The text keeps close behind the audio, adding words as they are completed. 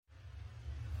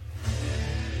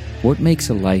What makes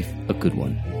a life a good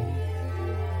one?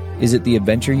 Is it the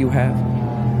adventure you have?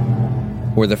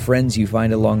 Or the friends you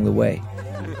find along the way?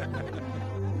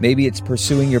 Maybe it's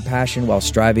pursuing your passion while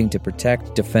striving to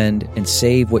protect, defend, and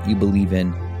save what you believe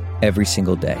in every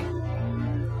single day.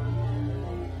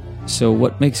 So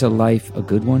what makes a life a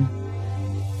good one?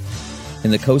 In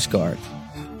the Coast Guard,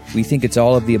 we think it's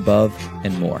all of the above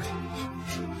and more.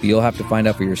 But you'll have to find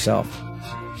out for yourself.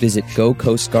 Visit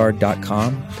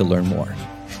gocoastguard.com to learn more.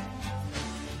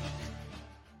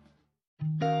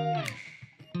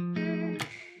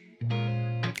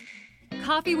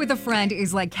 Coffee with a friend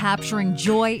is like capturing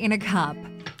joy in a cup.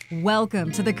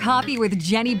 Welcome to the Coffee with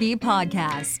Jenny B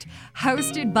podcast,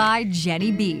 hosted by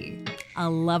Jenny B, a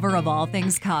lover of all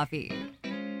things coffee.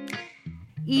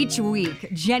 Each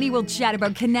week, Jenny will chat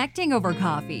about connecting over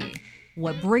coffee,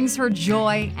 what brings her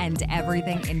joy, and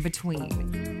everything in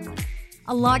between.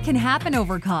 A lot can happen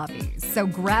over coffee, so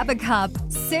grab a cup,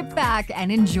 sit back,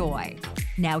 and enjoy.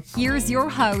 Now here's your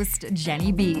host,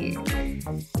 Jenny B.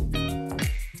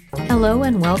 Hello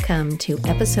and welcome to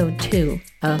episode 2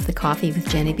 of the Coffee with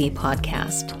Jenny B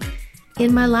podcast.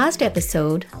 In my last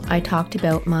episode, I talked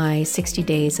about my 60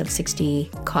 Days of 60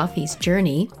 Coffees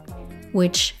journey,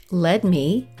 which led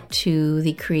me to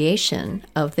the creation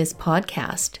of this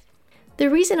podcast. The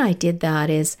reason I did that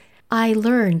is I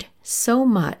learned so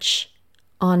much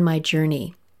on my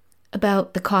journey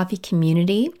about the coffee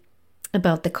community,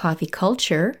 about the coffee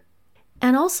culture,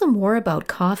 and also more about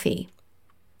coffee.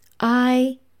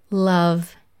 I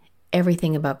love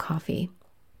everything about coffee.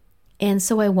 And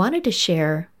so I wanted to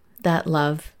share that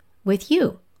love with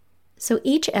you. So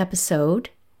each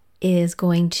episode is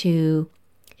going to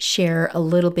share a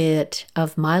little bit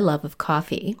of my love of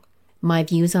coffee, my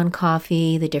views on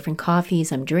coffee, the different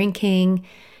coffees I'm drinking,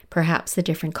 perhaps the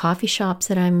different coffee shops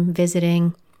that I'm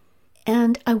visiting.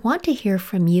 And I want to hear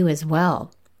from you as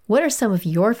well. What are some of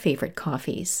your favorite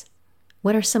coffees?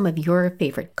 What are some of your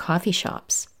favorite coffee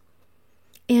shops?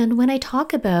 And when I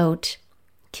talk about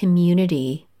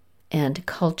community and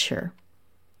culture,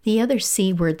 the other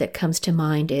C word that comes to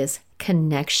mind is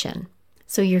connection.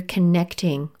 So you're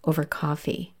connecting over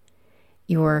coffee.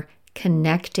 You're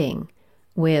connecting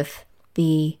with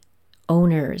the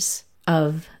owners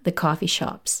of the coffee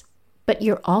shops, but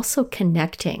you're also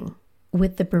connecting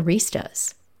with the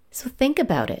baristas. So think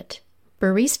about it.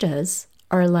 Baristas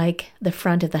are like the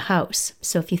front of the house.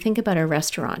 So if you think about a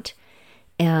restaurant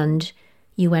and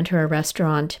you enter a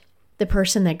restaurant, the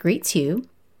person that greets you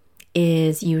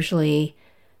is usually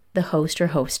the host or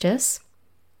hostess,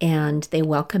 and they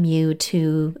welcome you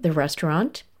to the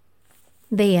restaurant.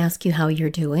 They ask you how you're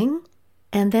doing,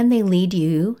 and then they lead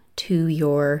you to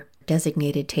your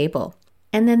designated table.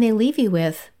 And then they leave you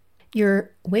with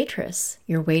your waitress,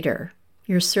 your waiter,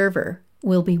 your server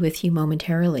will be with you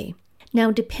momentarily.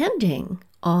 Now, depending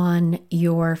on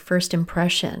your first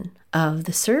impression of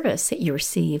the service that you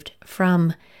received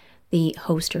from the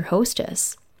host or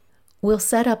hostess, will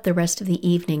set up the rest of the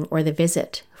evening or the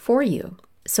visit for you.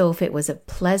 So if it was a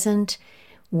pleasant,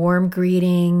 warm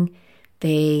greeting,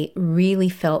 they really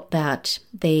felt that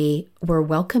they were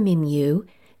welcoming you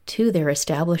to their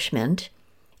establishment,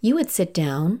 you would sit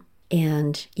down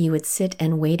and you would sit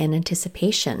and wait in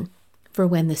anticipation for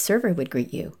when the server would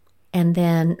greet you. And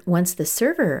then once the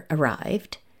server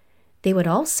arrived, they would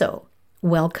also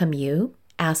welcome you,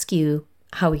 ask you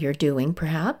how you're doing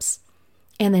perhaps,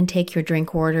 and then take your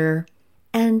drink order.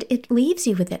 And it leaves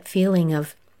you with that feeling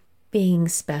of being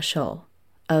special,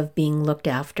 of being looked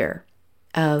after,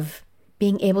 of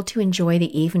being able to enjoy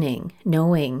the evening,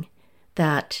 knowing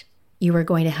that you are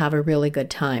going to have a really good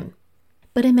time.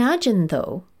 But imagine,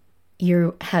 though,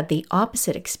 you had the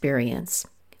opposite experience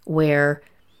where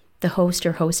the host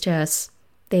or hostess,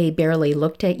 they barely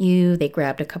looked at you, they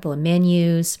grabbed a couple of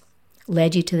menus,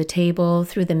 led you to the table,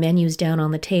 threw the menus down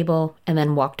on the table, and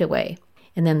then walked away.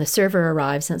 And then the server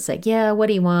arrives and it's like, yeah, what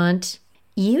do you want?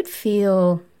 You'd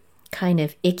feel kind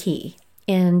of icky.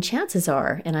 And chances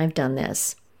are, and I've done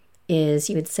this, is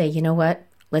you would say, you know what,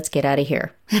 let's get out of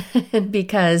here.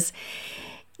 Because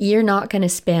you're not going to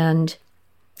spend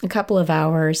a couple of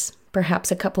hours,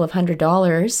 perhaps a couple of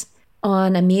 $100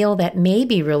 on a meal that may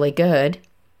be really good,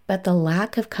 but the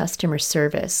lack of customer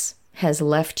service has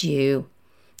left you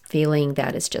feeling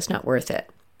that it's just not worth it.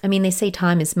 I mean, they say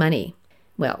time is money.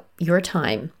 Well, your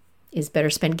time is better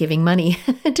spent giving money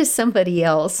to somebody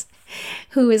else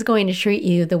who is going to treat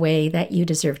you the way that you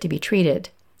deserve to be treated.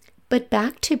 But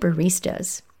back to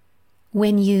baristas.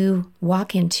 When you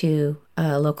walk into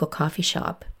a local coffee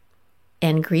shop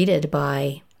and greeted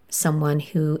by someone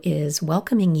who is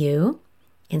welcoming you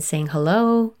and saying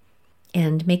hello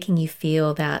and making you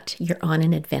feel that you're on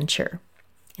an adventure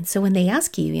And so when they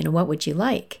ask you, what would you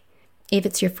like? If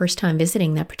it's your first time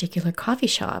visiting that particular coffee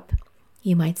shop,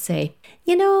 you might say,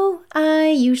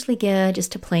 I usually get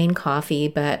just a plain coffee,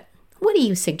 but what do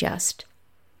you suggest?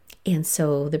 And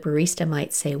so the barista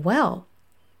might say, well,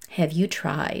 have you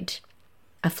tried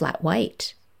a flat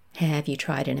white? Have you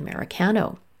tried an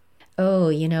Americano?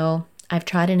 Oh, I've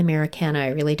tried an Americano. I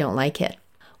really don't like it.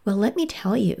 Well, let me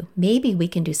tell you, maybe we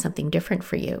can do something different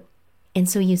for you. And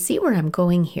so you see where I'm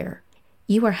going here.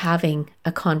 You are having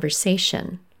a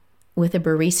conversation with a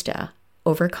barista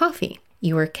over coffee.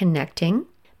 You are connecting.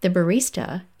 The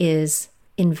barista is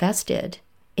invested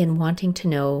in wanting to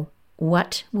know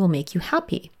what will make you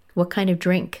happy, what kind of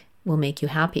drink will make you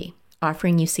happy,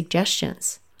 offering you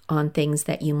suggestions on things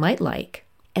that you might like.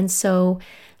 And so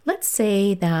let's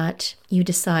say that you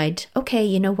decide, okay,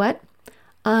 you know what?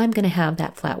 I'm going to have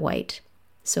that flat white.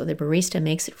 So the barista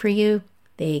makes it for you.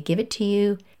 They give it to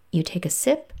you. You take a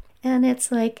sip and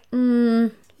it's like,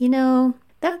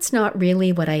 that's not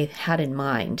really what I had in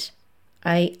mind.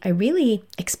 I really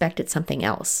expected something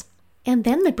else. And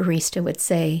then the barista would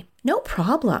say, no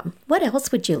problem. What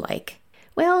else would you like?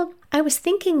 Well, I was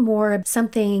thinking more of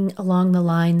something along the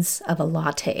lines of a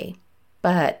latte,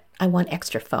 but I want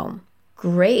extra foam.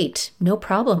 Great, no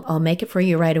problem. I'll make it for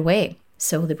you right away.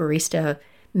 So the barista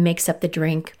makes up the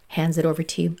drink, hands it over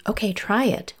to you. Okay, try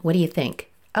it. What do you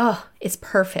think? Oh, it's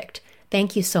perfect.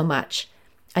 Thank you so much.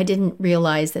 I didn't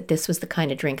realize that this was the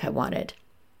kind of drink I wanted.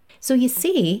 So you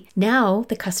see, now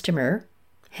the customer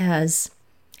has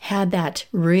had that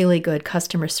really good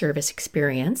customer service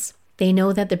experience. They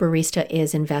know that the barista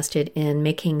is invested in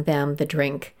making them the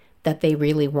drink that they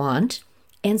really want.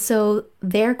 And so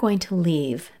they're going to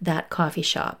leave that coffee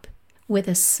shop with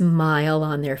a smile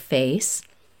on their face,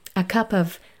 a cup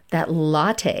of that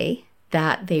latte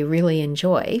that they really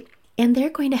enjoy, and they're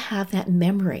going to have that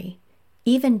memory,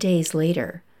 even days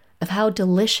later, of how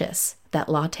delicious that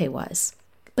latte was.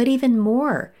 But even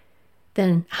more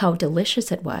than how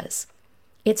delicious it was,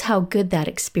 it's how good that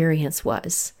experience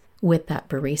was with that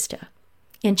barista.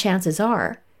 And chances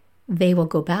are they will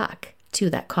go back to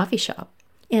that coffee shop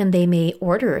and they may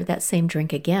order that same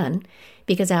drink again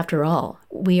because after all,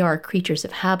 we are creatures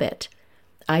of habit.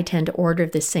 I tend to order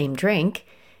the same drink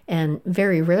and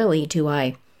very rarely do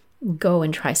I go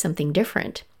and try something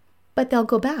different, but they'll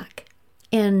go back.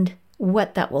 And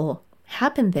what that will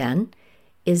happen then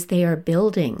is they are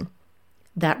building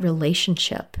that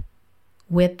relationship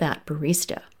with that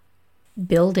barista,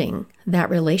 building that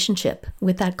relationship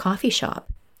with that coffee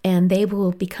shop, and they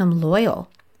will become loyal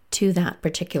to that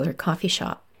particular coffee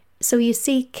shop. So you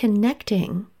see,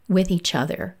 connecting with each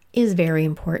other is very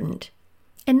important.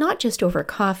 And not just over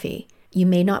coffee. You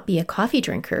may not be a coffee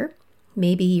drinker.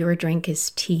 Maybe your drink is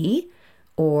tea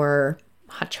or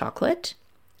hot chocolate.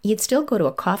 You'd still go to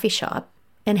a coffee shop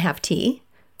and have tea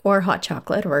or hot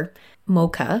chocolate or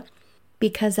mocha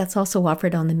because that's also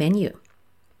offered on the menu.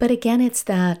 But again, it's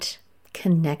that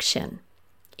connection.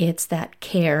 It's that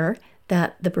care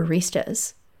that the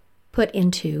baristas put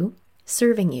into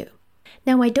serving you.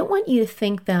 Now, I don't want you to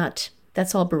think that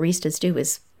that's all baristas do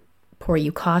is pour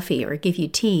you coffee or give you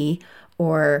tea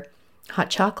or hot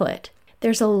chocolate.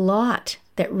 There's a lot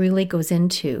that really goes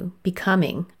into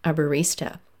becoming a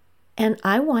barista. And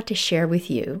I want to share with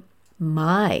you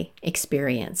my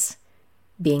experience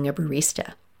being a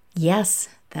barista. Yes,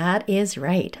 that is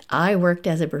right. I worked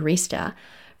as a barista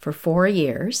for 4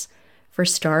 years for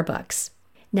Starbucks.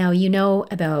 Now, you know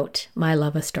about my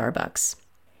love of Starbucks.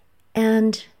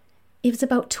 And it was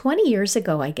about 20 years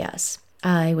ago, I guess.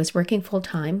 I was working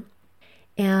full-time,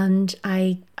 and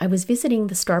I was visiting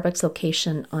the Starbucks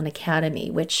location on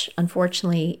Academy, which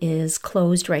unfortunately is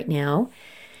closed right now.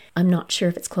 I'm not sure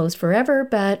if it's closed forever,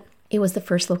 but it was the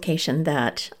first location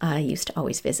that I used to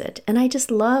always visit. And I just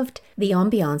loved the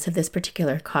ambiance of this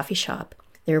particular coffee shop.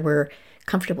 There were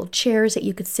comfortable chairs that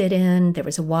you could sit in. There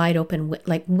was a wide open,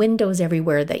 windows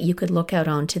everywhere that you could look out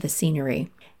onto the scenery.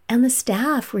 And the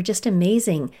staff were just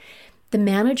amazing. The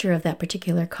manager of that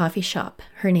particular coffee shop,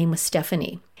 her name was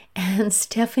Stephanie. And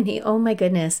Stephanie, oh my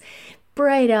goodness,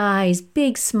 bright eyes,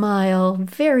 big smile,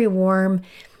 very warm,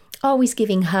 always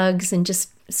giving hugs and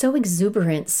just so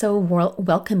exuberant, so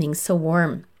welcoming, so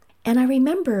warm. And I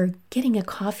remember getting a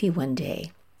coffee one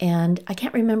day, and I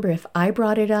can't remember if I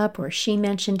brought it up or she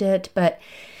mentioned it, but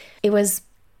it was,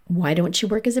 why don't you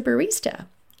work as a barista?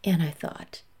 And I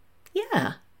thought,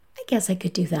 yeah, I guess I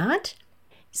could do that.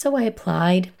 So I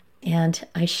applied and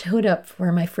I showed up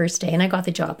for my first day, and I got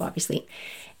the job, obviously.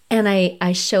 And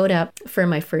I showed up for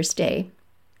my first day,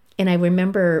 and I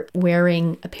remember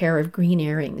wearing a pair of green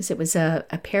earrings. It was a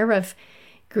pair of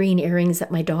green earrings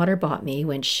that my daughter bought me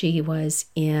when she was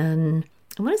in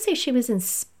I want to say she was in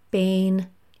Spain.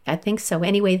 I think so.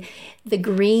 Anyway, the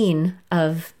green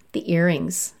of the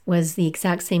earrings was the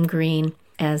exact same green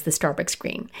as the Starbucks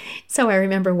green. So I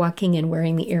remember walking in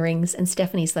wearing the earrings, and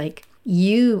Stephanie's like,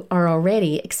 you are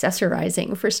already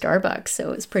accessorizing for Starbucks.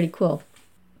 So it was pretty cool.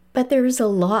 But there's a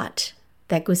lot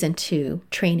that goes into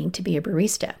training to be a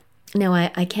barista. Now,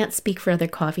 I can't speak for other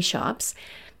coffee shops,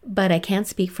 but I can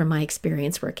speak from my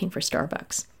experience working for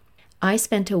Starbucks. I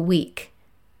spent a week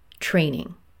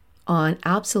training on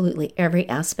absolutely every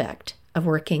aspect of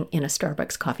working in a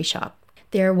Starbucks coffee shop.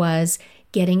 There was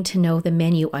getting to know the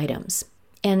menu items.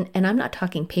 And I'm not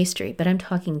talking pastry, but I'm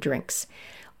talking drinks.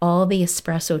 All the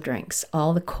espresso drinks,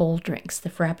 all the cold drinks,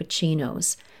 the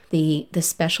frappuccinos, the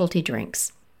specialty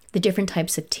drinks, the different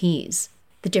types of teas,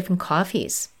 the different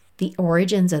coffees, the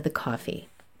origins of the coffee.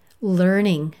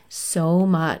 Learning so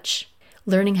much.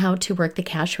 Learning how to work the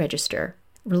cash register.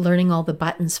 Learning all the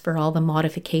buttons for all the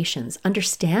modifications.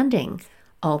 Understanding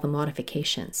all the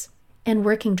modifications. And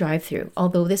working drive-through,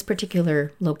 although this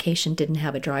particular location didn't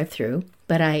have a drive-through,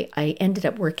 but I ended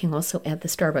up working also at the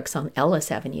Starbucks on Ellis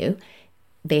Avenue.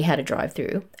 They had a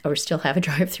drive-through, or still have a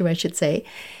drive-through, I should say,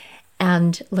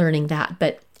 and learning that.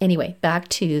 But anyway, back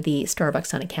to the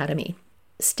Starbucks on Academy.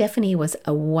 Stephanie was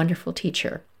a wonderful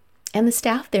teacher, and the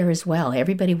staff there as well.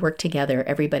 Everybody worked together,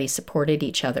 everybody supported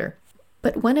each other.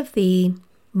 But one of the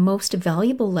most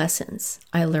valuable lessons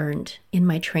I learned in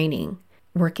my training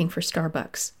working for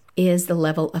Starbucks is the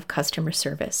level of customer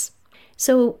service.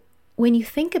 So when you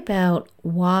think about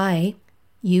why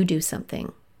you do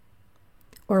something,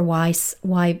 or why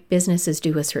businesses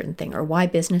do a certain thing, or why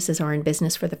businesses are in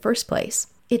business for the first place,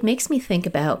 it makes me think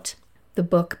about the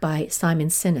book by Simon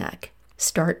Sinek,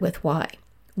 Start With Why.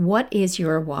 What is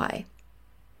your why?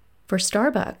 For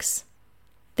Starbucks,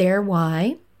 their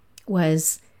why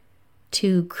was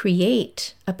to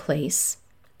create a place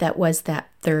that was that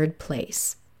third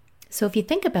place. So if you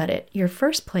think about it, your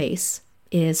first place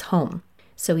is home.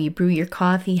 So you brew your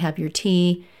coffee, have your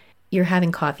tea, you're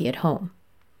having coffee at home.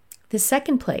 The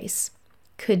second place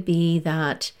could be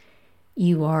that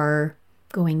you are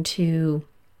going to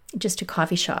just a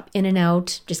coffee shop, in and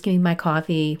out, just give me my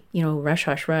coffee, rush,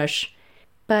 rush, rush.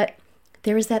 But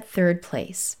there is that third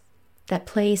place, that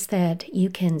place that you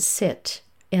can sit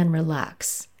and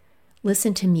relax,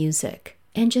 listen to music,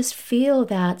 and just feel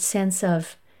that sense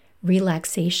of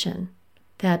relaxation,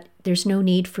 that there's no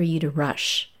need for you to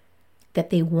rush, that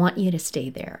they want you to stay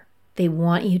there. They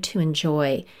want you to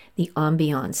enjoy the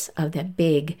ambiance of that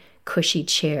big, cushy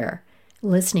chair,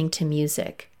 listening to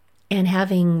music, and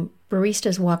having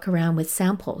baristas walk around with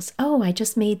samples. Oh, I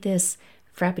just made this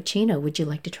frappuccino. Would you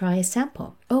like to try a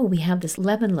sample? Oh, we have this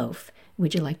lemon loaf.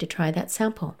 Would you like to try that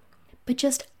sample? But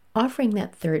just offering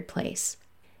that third place.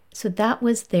 So that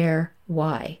was their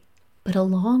why. But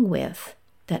along with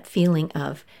that feeling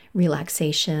of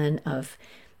relaxation, of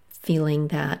feeling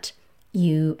that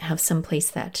you have some place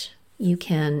that you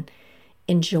can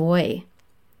enjoy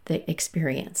the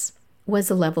experience, was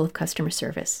a level of customer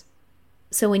service.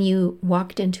 So when you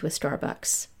walked into a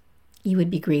Starbucks, you would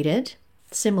be greeted,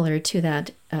 similar to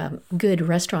that good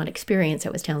restaurant experience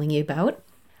I was telling you about.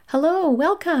 Hello,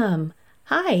 welcome.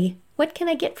 Hi, what can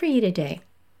I get for you today?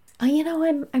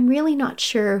 I'm really not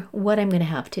sure what I'm going to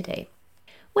have today.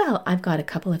 Well, I've got a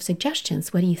couple of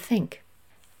suggestions. What do you think?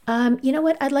 You know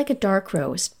what? I'd like a dark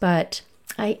roast, but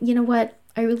I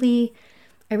really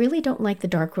don't like the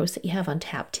dark roast that you have on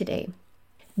tap today.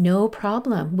 No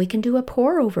problem. We can do a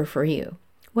pour over for you.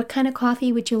 What kind of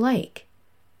coffee would you like?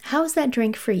 How's that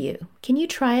drink for you? Can you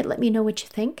try it? Let me know what you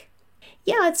think.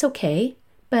 Yeah, it's okay.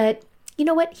 But you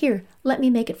know what? Here, let me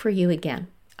make it for you again.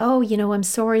 Oh, I'm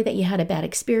sorry that you had a bad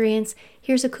experience.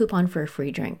 Here's a coupon for a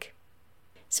free drink.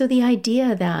 So the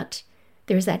idea that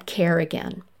there's that care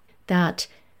again, that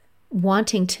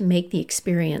wanting to make the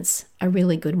experience a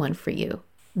really good one for you,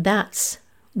 that's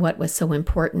what was so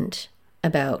important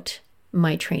about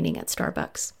my training at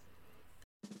Starbucks.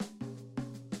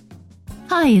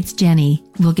 Hi, it's Jenny.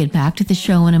 We'll get back to the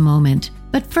show in a moment.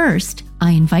 But first,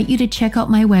 I invite you to check out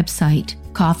my website,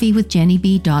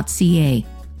 coffeewithjennyb.ca.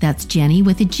 That's Jenny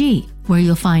with a G, where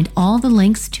you'll find all the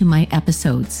links to my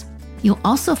episodes. You'll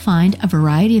also find a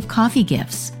variety of coffee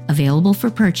gifts available for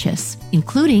purchase,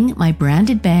 including my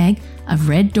branded bag of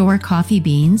Red Door coffee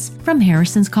beans from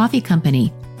Harrison's Coffee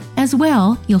Company. As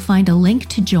well, you'll find a link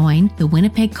to join the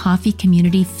Winnipeg Coffee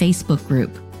Community Facebook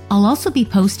group. I'll also be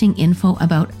posting info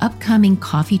about upcoming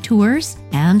coffee tours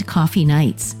and coffee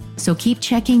nights, so keep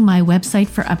checking my website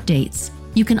for updates.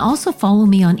 You can also follow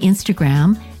me on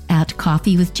Instagram at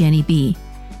Coffee with Jenny B.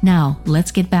 Now,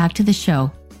 let's get back to the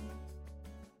show.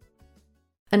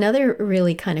 Another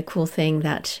really kind of cool thing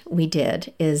that we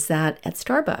did is that at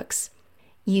Starbucks,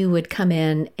 you would come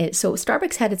in. So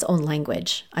Starbucks had its own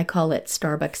language. I call it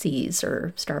Starbucksese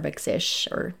or Starbucks-ish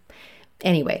or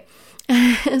anyway.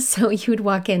 So you would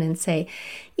walk in and say,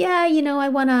 yeah, I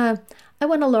want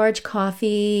a large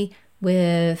coffee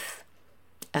with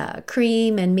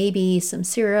cream and maybe some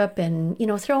syrup and,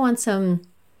 throw on some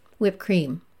whipped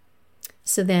cream.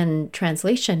 So then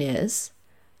translation is,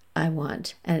 I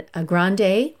want a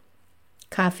grande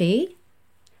coffee,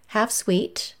 half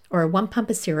sweet or 1 pump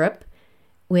of syrup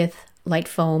with light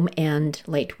foam and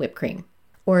light whipped cream.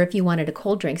 Or if you wanted a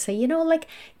cold drink, say,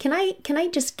 can I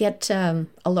just get a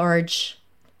large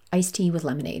iced tea with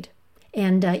lemonade?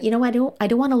 And I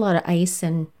don't want a lot of ice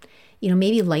and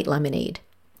maybe light lemonade.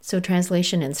 So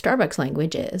translation in Starbucks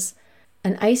language is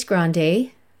an ice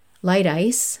grande, light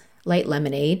ice, light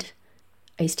lemonade,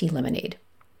 iced tea lemonade.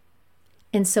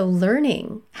 And so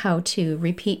learning how to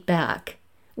repeat back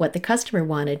what the customer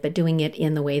wanted, but doing it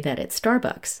in the way that it's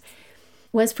Starbucks,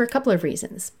 was for a couple of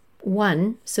reasons.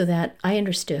 One, so that I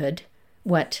understood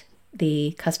what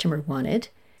the customer wanted.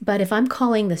 But if I'm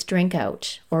calling this drink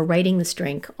out or writing this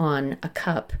drink on a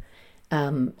cup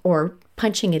or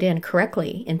punching it in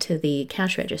correctly into the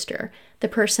cash register, the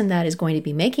person that is going to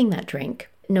be making that drink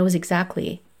knows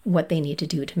exactly what they need to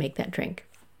do to make that drink.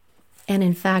 And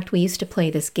in fact, we used to play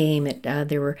this game.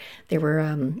 There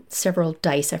were several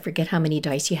dice. I forget how many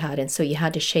dice you had, and so you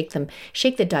had to shake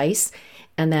the dice,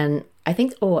 and then I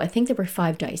think there were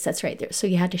 5 dice. That's right there. So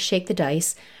you had to shake the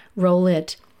dice, roll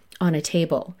it on a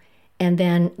table, and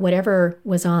then whatever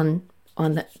was on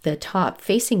the top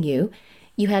facing you,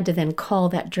 you had to then call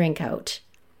that drink out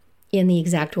in the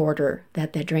exact order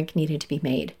that that drink needed to be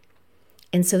made.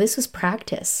 And so this was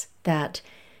practice that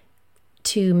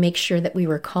to make sure that we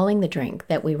were calling the drink,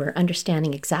 that we were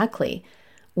understanding exactly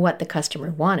what the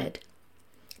customer wanted.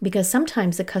 Because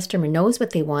sometimes the customer knows what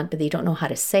they want, but they don't know how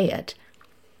to say it.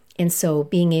 And so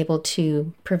being able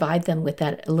to provide them with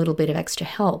that a little bit of extra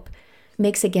help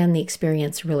makes, again, the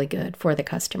experience really good for the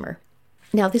customer.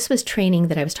 Now, this was training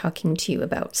that I was talking to you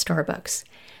about Starbucks,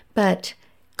 but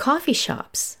coffee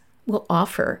shops will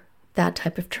offer that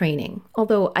type of training.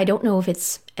 Although I don't know if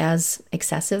it's as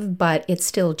excessive, but it's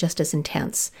still just as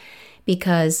intense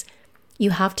because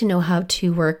you have to know how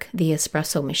to work the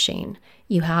espresso machine.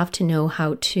 You have to know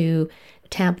how to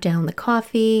tamp down the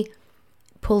coffee,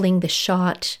 pulling the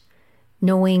shot,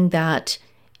 knowing that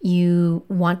you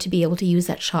want to be able to use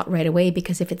that shot right away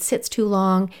because if it sits too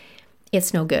long,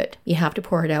 it's no good. You have to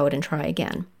pour it out and try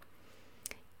again.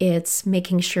 It's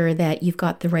making sure that you've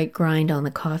got the right grind on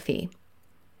the coffee.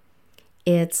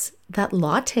 It's that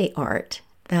latte art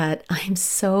that I'm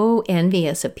so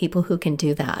envious of people who can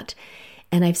do that.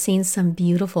 And I've seen some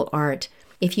beautiful art.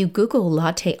 If you Google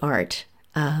latte art,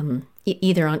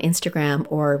 either on Instagram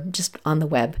or just on the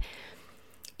web,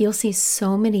 you'll see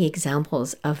so many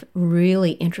examples of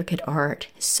really intricate art.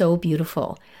 So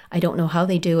beautiful. I don't know how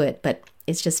they do it, but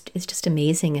it's just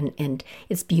amazing and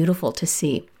it's beautiful to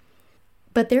see.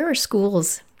 But there are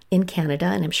schools in Canada,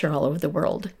 and I'm sure all over the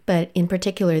world, but in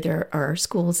particular, there are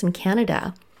schools in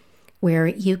Canada where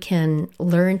you can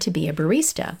learn to be a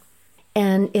barista.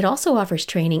 And it also offers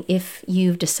training if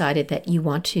you've decided that you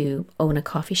want to own a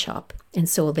coffee shop. And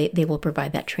so they will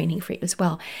provide that training for you as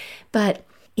well. But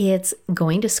it's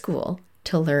going to school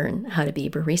to learn how to be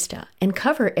a barista and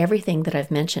cover everything that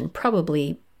I've mentioned,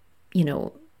 probably,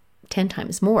 10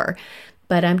 times more.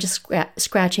 But I'm just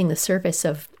scratching the surface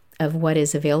of what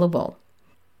is available.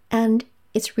 And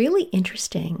it's really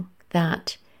interesting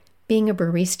that being a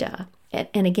barista,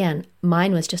 and again,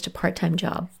 mine was just a part-time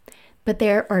job, but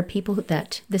there are people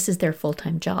that this is their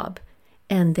full-time job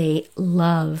and they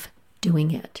love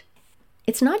doing it.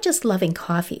 It's not just loving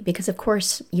coffee, because of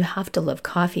course you have to love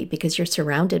coffee because you're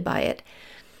surrounded by it,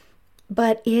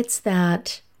 but it's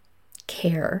that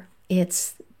care.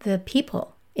 It's the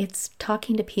people. It's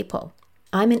talking to people.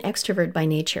 I'm an extrovert by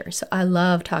nature, so I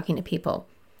love talking to people.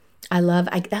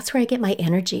 That's where I get my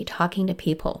energy, talking to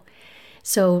people.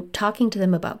 So talking to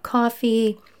them about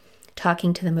coffee,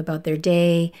 talking to them about their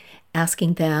day,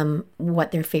 asking them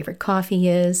what their favorite coffee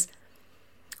is.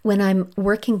 When I'm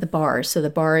working the bar, so the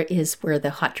bar is where the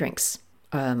hot drinks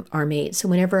are made. So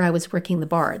whenever I was working the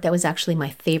bar, that was actually my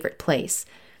favorite place.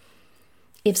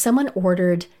 If someone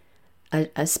ordered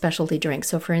a specialty drink,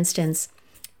 so for instance,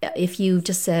 if you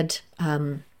just said,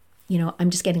 I'm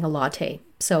just getting a latte.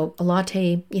 So a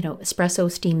latte,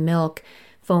 espresso, steamed milk,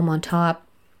 foam on top,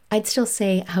 I'd still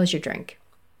say, how's your drink?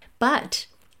 But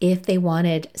if they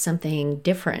wanted something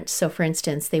different, so for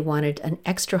instance, they wanted an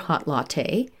extra hot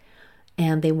latte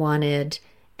and they wanted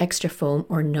extra foam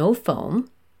or no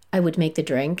foam, I would make the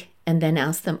drink and then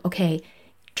ask them, okay,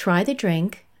 try the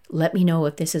drink. Let me know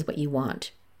if this is what you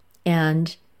want.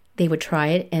 And they would try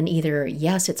it and either,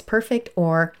 yes, it's perfect,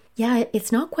 or yeah,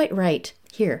 it's not quite right.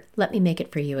 Here, let me make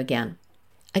it for you again.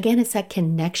 Again, it's that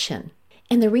connection.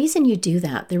 And the reason you do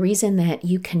that, the reason that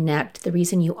you connect, the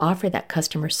reason you offer that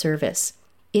customer service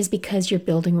is because you're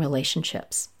building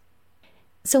relationships.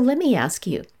 So let me ask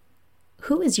you,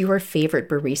 who is your favorite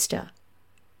barista?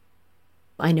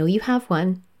 I know you have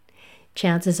one.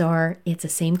 Chances are it's the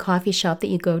same coffee shop that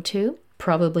you go to,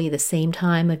 probably the same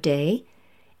time of day,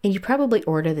 and you probably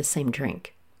order the same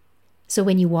drink. So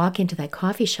when you walk into that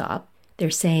coffee shop, they're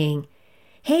saying,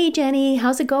 "Hey, Jenny,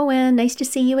 how's it going? Nice to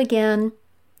see you again.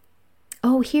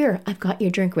 Oh, here, I've got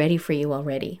your drink ready for you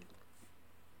already."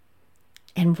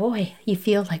 And boy, you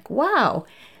feel like, wow,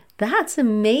 that's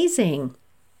amazing.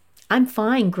 I'm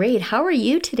fine, great. How are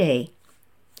you today?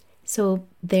 So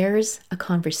there's a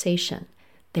conversation.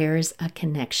 There's a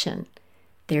connection.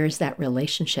 There's that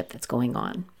relationship that's going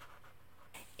on.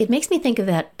 It makes me think of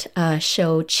that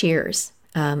show Cheers,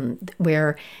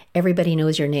 where everybody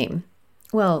knows your name.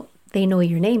 Well, they know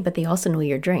your name, but they also know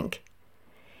your drink.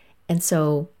 And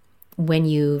so when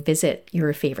you visit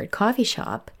your favorite coffee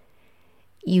shop,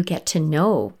 you get to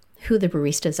know who the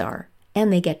baristas are,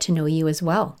 and they get to know you as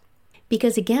well.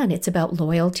 Because again, it's about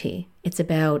loyalty. It's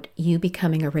about you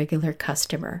becoming a regular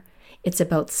customer. It's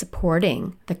about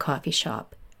supporting the coffee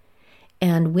shop.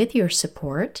 And with your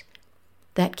support,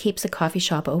 that keeps the coffee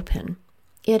shop open.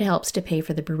 It helps to pay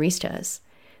for the baristas,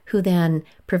 who then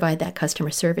provide that customer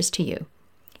service to you.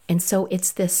 And so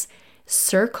it's this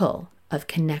circle of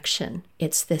connection.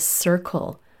 It's this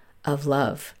circle of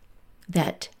love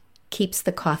that keeps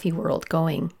the coffee world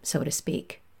going, so to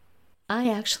speak. I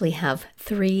actually have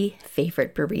 3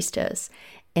 favorite baristas,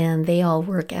 and they all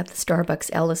work at the Starbucks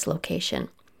Ellis location.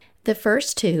 The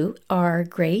first 2 are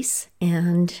Grace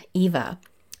and Eva.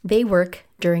 They work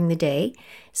during the day,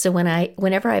 so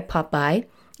whenever I pop by,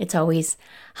 it's always,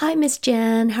 "Hi, Miss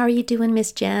Jen. How are you doing,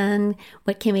 Miss Jen?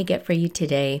 What can we get for you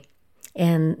today?"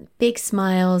 And big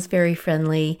smiles, very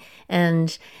friendly,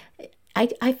 and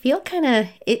I feel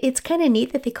it's kind of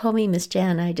neat that they call me Miss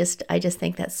Jen. I just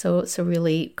think that's so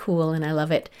really cool, and I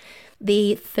love it.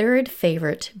 The third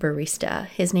favorite barista,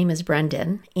 his name is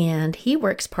Brendan, and he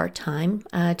works part-time,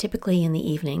 typically in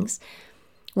the evenings.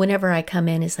 Whenever I come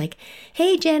in, it's like,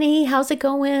 "Hey, Jenny, how's it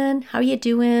going? How are you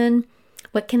doing?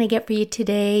 What can I get for you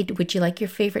today? Would you like your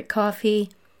favorite coffee?"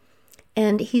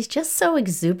 And he's just so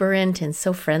exuberant and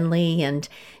so friendly and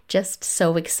just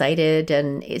so excited,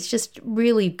 and it's just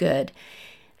really good.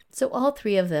 So all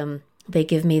 3 of them, they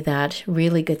give me that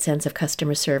really good sense of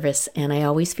customer service, and I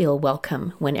always feel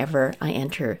welcome whenever I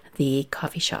enter the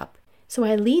coffee shop. So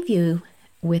I leave you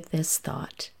with this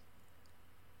thought.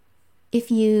 If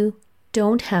you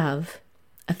don't have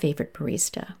a favorite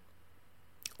barista,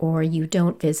 or you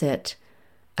don't visit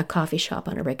a coffee shop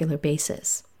on a regular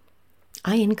basis,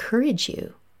 I encourage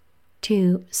you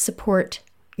to support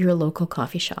your local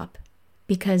coffee shop,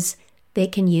 because they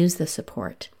can use the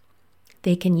support.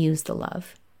 They can use the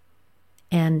love.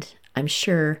 And I'm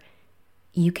sure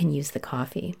you can use the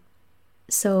coffee.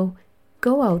 So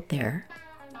go out there,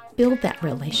 build that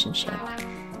relationship,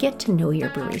 get to know your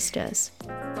baristas,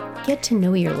 get to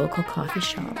know your local coffee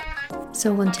shop.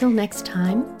 So until next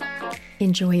time,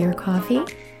 enjoy your coffee.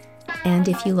 And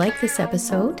if you like this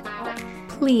episode,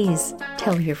 please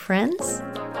tell your friends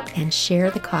and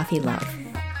share the coffee love.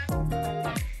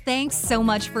 Thanks so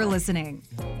much for listening.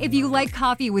 If you like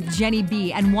Coffee with Jenny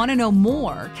B and want to know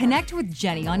more, connect with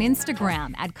Jenny on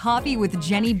Instagram at Coffee with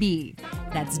Jenny B.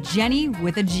 That's Jenny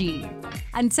with a G.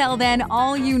 Until then,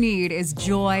 all you need is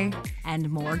joy and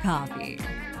more coffee.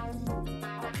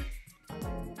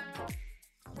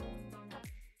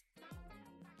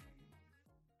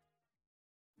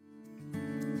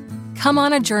 Come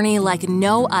on a journey like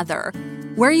no other,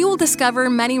 where you will discover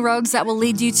many roads that will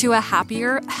lead you to a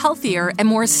happier, healthier, and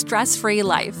more stress-free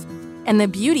life. And the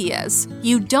beauty is,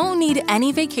 you don't need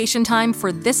any vacation time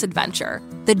for this adventure.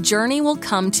 The journey will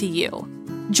come to you.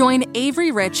 Join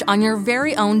Avery Rich on your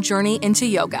very own journey into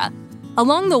yoga.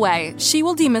 Along the way, she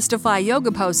will demystify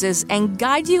yoga poses and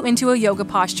guide you into a yoga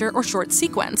posture or short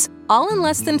sequence, all in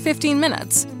less than 15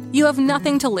 minutes. You have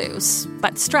nothing to lose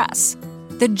but stress.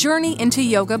 The Journey into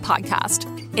Yoga podcast.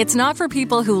 It's not for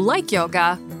people who like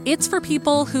yoga, it's for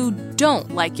people who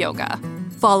don't like yoga.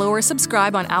 Follow or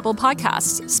subscribe on Apple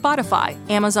Podcasts, Spotify,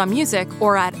 Amazon Music,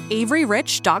 or at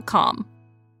averyrich.com.